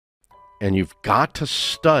And you've got to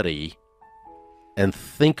study and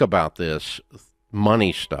think about this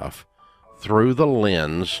money stuff through the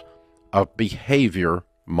lens of behavior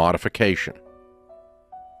modification.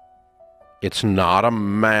 It's not a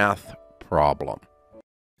math problem.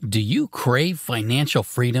 Do you crave financial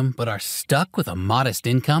freedom but are stuck with a modest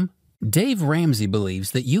income? Dave Ramsey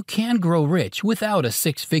believes that you can grow rich without a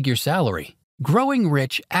six-figure salary. Growing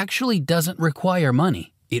rich actually doesn't require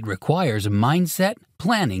money. It requires mindset,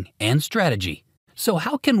 planning, and strategy. So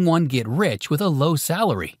how can one get rich with a low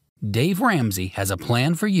salary? Dave Ramsey has a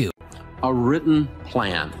plan for you. A written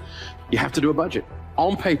plan. You have to do a budget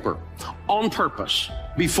on paper, on purpose,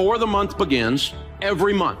 before the month begins,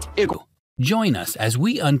 every month. Join us as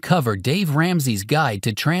we uncover Dave Ramsey's guide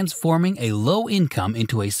to transforming a low income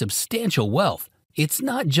into a substantial wealth. It's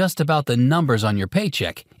not just about the numbers on your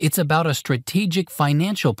paycheck. It's about a strategic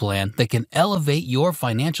financial plan that can elevate your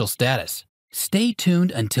financial status. Stay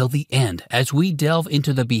tuned until the end as we delve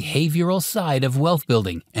into the behavioral side of wealth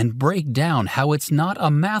building and break down how it's not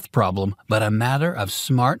a math problem, but a matter of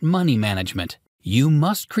smart money management. You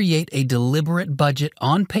must create a deliberate budget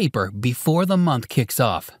on paper before the month kicks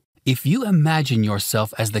off. If you imagine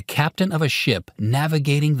yourself as the captain of a ship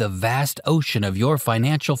navigating the vast ocean of your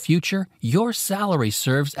financial future, your salary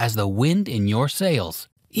serves as the wind in your sails.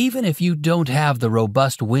 Even if you don't have the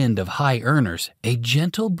robust wind of high earners, a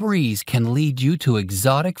gentle breeze can lead you to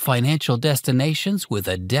exotic financial destinations with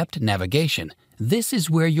adept navigation. This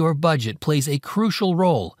is where your budget plays a crucial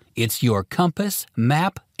role. It's your compass,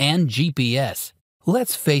 map, and GPS.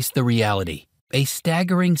 Let's face the reality. A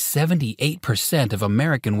staggering 78% of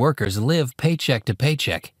American workers live paycheck to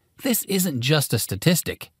paycheck. This isn't just a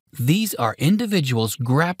statistic. These are individuals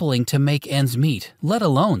grappling to make ends meet, let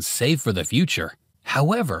alone save for the future.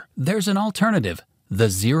 However, there's an alternative, the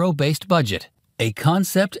zero-based budget, a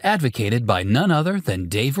concept advocated by none other than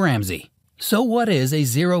Dave Ramsey. So what is a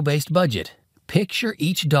zero-based budget? Picture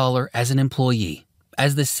each dollar as an employee.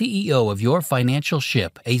 As the CEO of your financial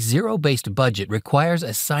ship, a zero-based budget requires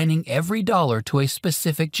assigning every dollar to a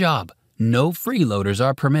specific job. No freeloaders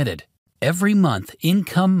are permitted. Every month,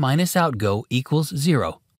 income minus outgo equals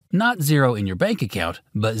zero. Not zero in your bank account,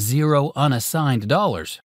 but zero unassigned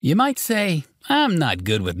dollars. You might say, I'm not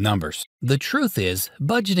good with numbers. The truth is,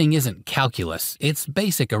 budgeting isn't calculus, it's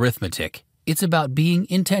basic arithmetic. It's about being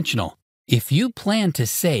intentional. If you plan to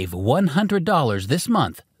save $100 this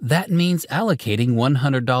month, that means allocating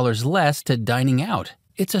 $100 less to dining out.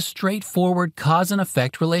 It's a straightforward cause and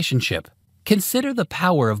effect relationship. Consider the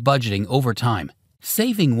power of budgeting over time.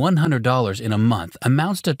 Saving $100 in a month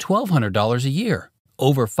amounts to $1,200 a year.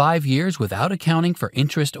 Over 5 years without accounting for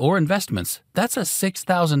interest or investments, that's a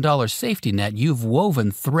 $6,000 safety net you've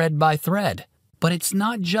woven thread by thread. But it's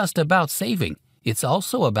not just about saving, it's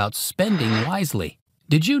also about spending wisely.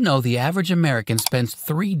 Did you know the average American spends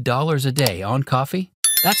 $3 a day on coffee?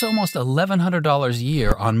 That's almost $1,100 a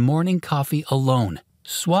year on morning coffee alone.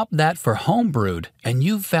 Swap that for home brewed, and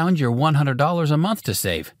you've found your $100 a month to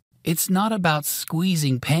save. It's not about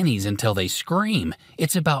squeezing pennies until they scream.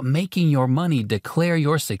 It's about making your money declare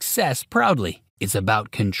your success proudly. It's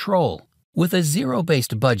about control. With a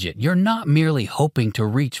zero-based budget, you're not merely hoping to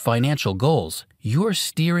reach financial goals. You're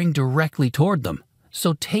steering directly toward them.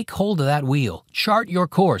 So take hold of that wheel, chart your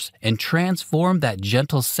course, and transform that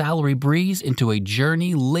gentle salary breeze into a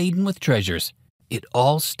journey laden with treasures. It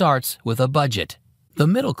all starts with a budget. The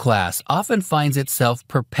middle class often finds itself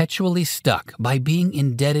perpetually stuck by being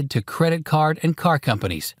indebted to credit card and car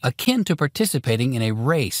companies, akin to participating in a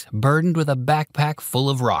race burdened with a backpack full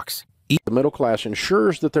of rocks. The middle class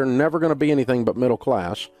ensures that they're never going to be anything but middle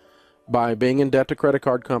class by being in debt to credit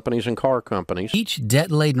card companies and car companies. Each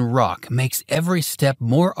debt-laden rock makes every step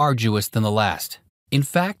more arduous than the last. In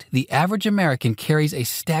fact, the average American carries a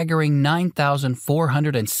staggering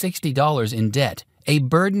 $9,460 in debt, a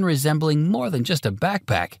burden resembling more than just a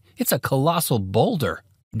backpack. It's a colossal boulder.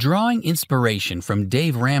 Drawing inspiration from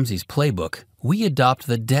Dave Ramsey's playbook, we adopt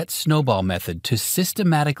the debt snowball method to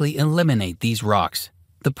systematically eliminate these rocks.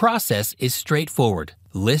 The process is straightforward.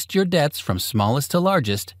 List your debts from smallest to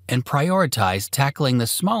largest and prioritize tackling the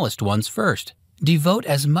smallest ones first. Devote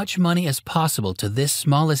as much money as possible to this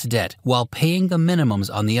smallest debt while paying the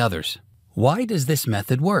minimums on the others. Why does this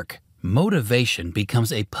method work? Motivation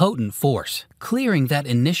becomes a potent force. Clearing that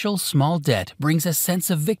initial small debt brings a sense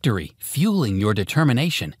of victory, fueling your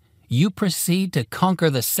determination. You proceed to conquer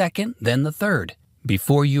the second, then the third.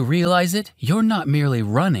 Before you realize it, you're not merely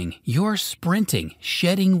running, you're sprinting,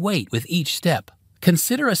 shedding weight with each step.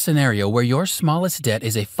 Consider a scenario where your smallest debt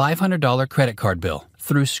is a $500 credit card bill.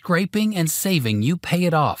 Through scraping and saving, you pay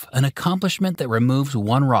it off, an accomplishment that removes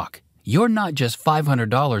one rock. You're not just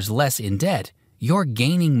 $500 less in debt, you're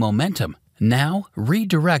gaining momentum. Now,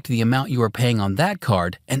 redirect the amount you are paying on that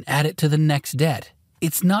card and add it to the next debt.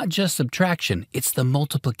 It's not just subtraction, it's the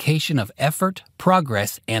multiplication of effort,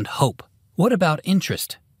 progress, and hope. What about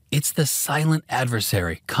interest? It's the silent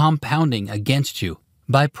adversary compounding against you.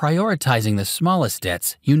 By prioritizing the smallest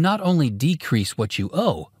debts, you not only decrease what you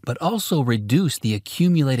owe, but also reduce the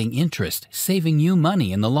accumulating interest, saving you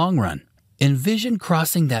money in the long run. Envision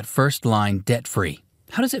crossing that first line debt-free.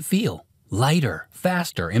 How does it feel? Lighter,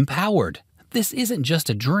 faster, empowered. This isn't just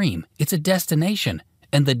a dream, it's a destination,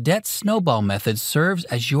 and the debt snowball method serves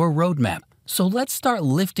as your roadmap. So let's start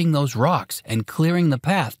lifting those rocks and clearing the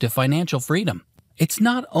path to financial freedom. It's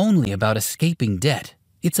not only about escaping debt,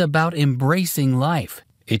 it's about embracing life.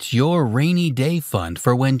 It's your rainy day fund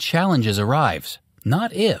for when challenges arise.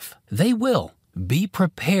 Not if, they will. Be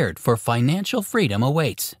prepared for financial freedom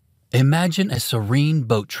awaits. Imagine a serene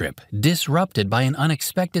boat trip disrupted by an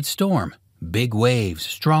unexpected storm. Big waves,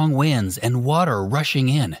 strong winds, and water rushing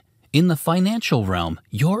in. In the financial realm,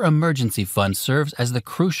 your emergency fund serves as the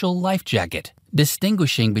crucial life jacket,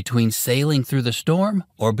 distinguishing between sailing through the storm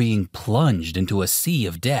or being plunged into a sea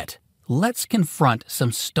of debt. Let's confront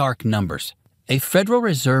some stark numbers. A Federal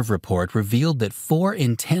Reserve report revealed that 4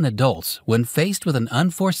 in 10 adults, when faced with an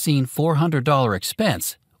unforeseen $400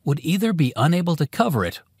 expense, would either be unable to cover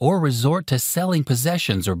it or resort to selling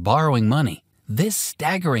possessions or borrowing money. This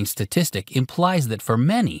staggering statistic implies that for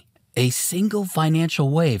many, a single financial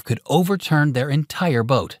wave could overturn their entire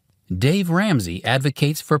boat. Dave Ramsey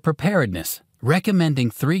advocates for preparedness, recommending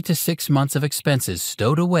 3 to 6 months of expenses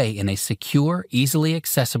stowed away in a secure, easily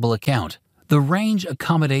accessible account. The range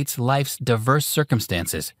accommodates life's diverse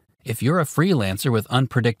circumstances. If you're a freelancer with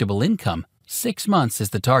unpredictable income, 6 months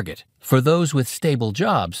is the target. For those with stable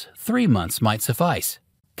jobs, 3 months might suffice.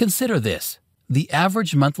 Consider this. The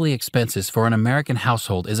average monthly expenses for an American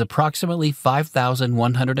household is approximately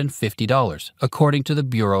 $5,150, according to the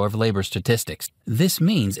Bureau of Labor Statistics. This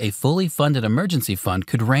means a fully funded emergency fund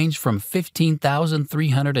could range from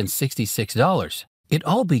 $15,366. It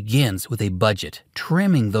all begins with a budget,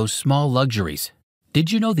 trimming those small luxuries.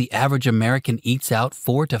 Did you know the average American eats out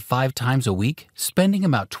 4 to 5 times a week, spending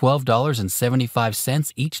about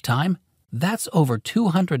 $12.75 each time? That's over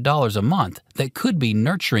 $200 a month that could be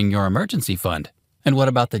nurturing your emergency fund. And what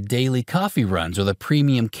about the daily coffee runs or the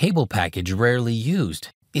premium cable package rarely used?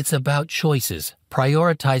 It's about choices.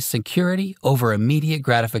 Prioritize security over immediate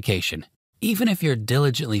gratification. Even if you're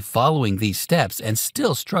diligently following these steps and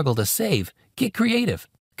still struggle to save, get creative.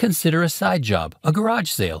 Consider a side job, a garage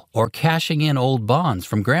sale, or cashing in old bonds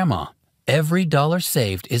from grandma. Every dollar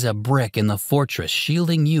saved is a brick in the fortress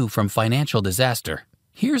shielding you from financial disaster.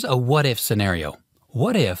 Here's a what-if scenario.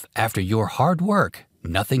 What if, after your hard work,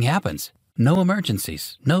 nothing happens? No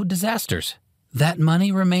emergencies, no disasters. That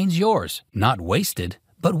money remains yours, not wasted,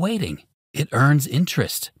 but waiting. It earns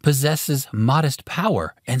interest, possesses modest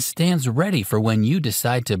power, and stands ready for when you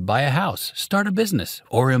decide to buy a house, start a business,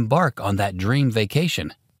 or embark on that dream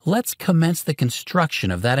vacation. Let's commence the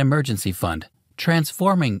construction of that emergency fund,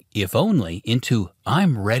 transforming, if only, into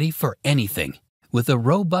I'm ready for anything. With a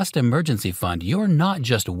robust emergency fund, you're not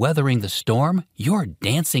just weathering the storm, you're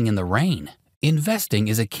dancing in the rain. Investing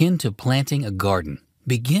is akin to planting a garden.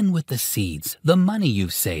 Begin with the seeds, the money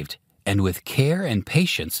you've saved, and with care and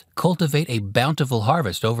patience, cultivate a bountiful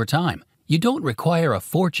harvest over time. You don't require a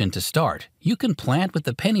fortune to start. You can plant with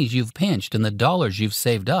the pennies you've pinched and the dollars you've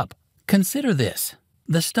saved up. Consider this.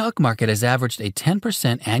 The stock market has averaged a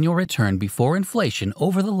 10% annual return before inflation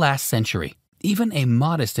over the last century. Even a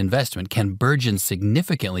modest investment can burgeon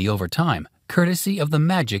significantly over time, courtesy of the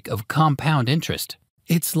magic of compound interest.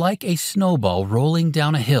 It's like a snowball rolling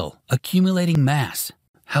down a hill, accumulating mass.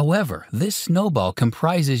 However, this snowball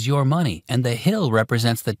comprises your money, and the hill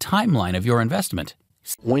represents the timeline of your investment.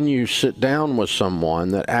 When you sit down with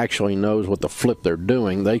someone that actually knows what the flip they're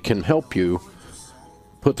doing, they can help you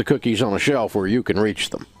put the cookies on a shelf where you can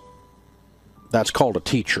reach them. That's called a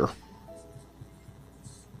teacher.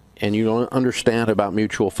 And you don't understand about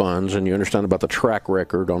mutual funds, and you understand about the track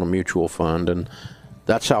record on a mutual fund, and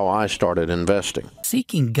that's how I started investing.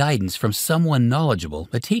 Seeking guidance from someone knowledgeable,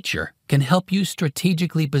 a teacher, can help you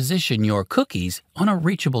strategically position your cookies on a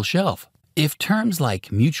reachable shelf. If terms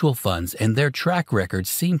like mutual funds and their track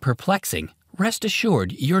records seem perplexing, rest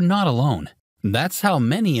assured you're not alone. That's how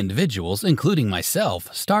many individuals, including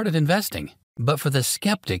myself, started investing. But for the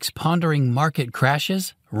skeptics pondering market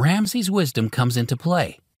crashes, Ramsey's wisdom comes into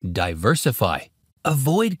play. Diversify.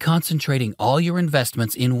 Avoid concentrating all your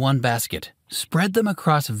investments in one basket. Spread them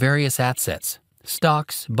across various assets,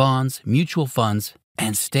 stocks, bonds, mutual funds,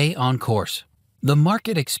 and stay on course. The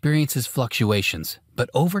market experiences fluctuations, but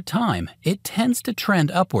over time, it tends to trend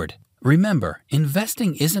upward. Remember,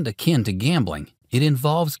 investing isn't akin to gambling. It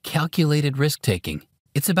involves calculated risk-taking.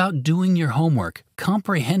 It's about doing your homework,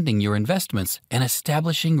 comprehending your investments, and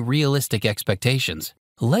establishing realistic expectations.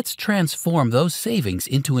 Let's transform those savings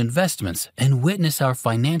into investments and witness our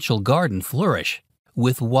financial garden flourish.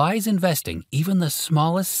 With wise investing, even the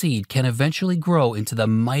smallest seed can eventually grow into the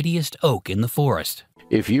mightiest oak in the forest.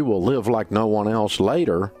 If you will live like no one else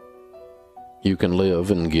later, you can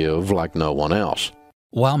live and give like no one else.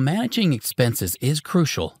 While managing expenses is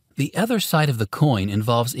crucial, the other side of the coin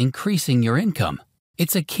involves increasing your income.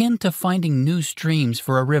 It's akin to finding new streams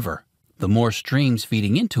for a river. The more streams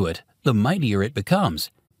feeding into it, the mightier it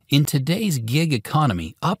becomes. In today's gig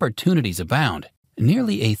economy, opportunities abound.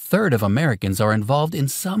 Nearly a third of Americans are involved in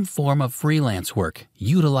some form of freelance work,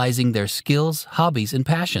 utilizing their skills, hobbies, and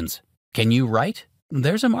passions. Can you write?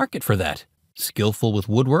 There's a market for that. Skillful with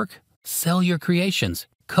woodwork? Sell your creations.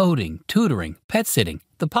 Coding, tutoring, pet sitting.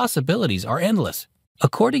 The possibilities are endless.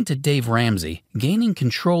 According to Dave Ramsey, gaining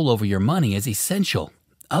control over your money is essential.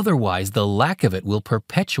 Otherwise, the lack of it will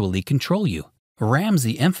perpetually control you.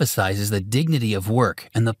 Ramsey emphasizes the dignity of work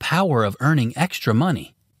and the power of earning extra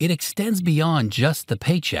money. It extends beyond just the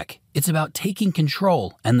paycheck. It's about taking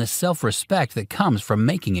control and the self-respect that comes from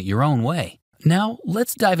making it your own way. Now,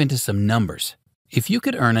 let's dive into some numbers. If you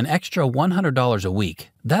could earn an extra $100 a week,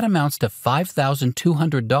 that amounts to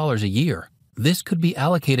 $5,200 a year. This could be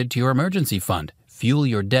allocated to your emergency fund, fuel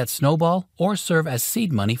your debt snowball, or serve as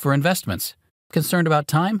seed money for investments. Concerned about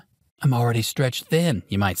time? I'm already stretched thin,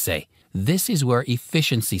 you might say. This is where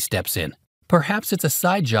efficiency steps in. Perhaps it's a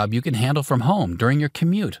side job you can handle from home during your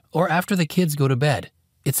commute or after the kids go to bed.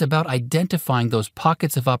 It's about identifying those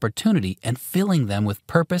pockets of opportunity and filling them with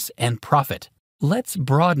purpose and profit. Let's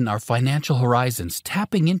broaden our financial horizons,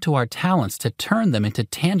 tapping into our talents to turn them into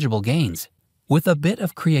tangible gains. With a bit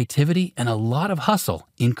of creativity and a lot of hustle,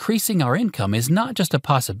 increasing our income is not just a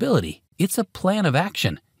possibility, it's a plan of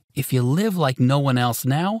action. If you live like no one else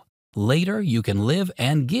now, later you can live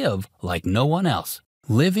and give like no one else.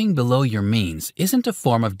 Living below your means isn't a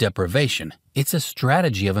form of deprivation. It's a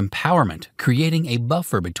strategy of empowerment, creating a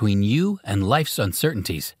buffer between you and life's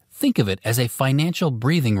uncertainties. Think of it as a financial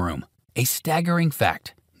breathing room. A staggering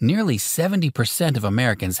fact, nearly 70% of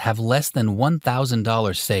Americans have less than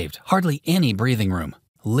 $1,000 saved, hardly any breathing room.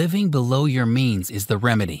 Living below your means is the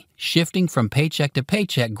remedy, shifting from paycheck to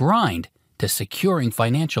paycheck grind to securing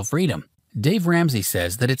financial freedom. Dave Ramsey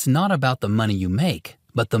says that it's not about the money you make,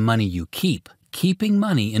 but the money you keep. Keeping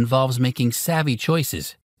money involves making savvy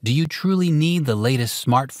choices. Do you truly need the latest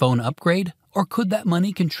smartphone upgrade, or could that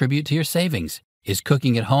money contribute to your savings? Is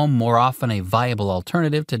cooking at home more often a viable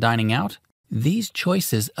alternative to dining out? These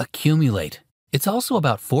choices accumulate. It's also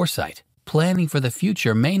about foresight. Planning for the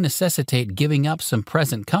future may necessitate giving up some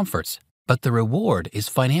present comforts, but the reward is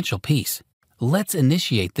financial peace. Let's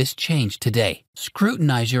initiate this change today.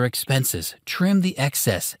 Scrutinize your expenses, trim the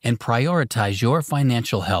excess, and prioritize your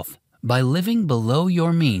financial health. By living below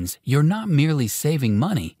your means, you're not merely saving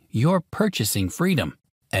money, you're purchasing freedom.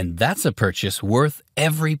 And that's a purchase worth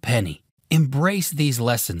every penny. Embrace these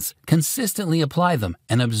lessons, consistently apply them,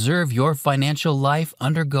 and observe your financial life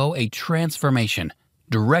undergo a transformation.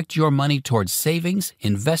 Direct your money towards savings,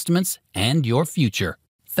 investments, and your future.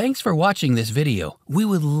 Thanks for watching this video. We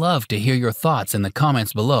would love to hear your thoughts in the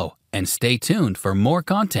comments below, and stay tuned for more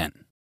content.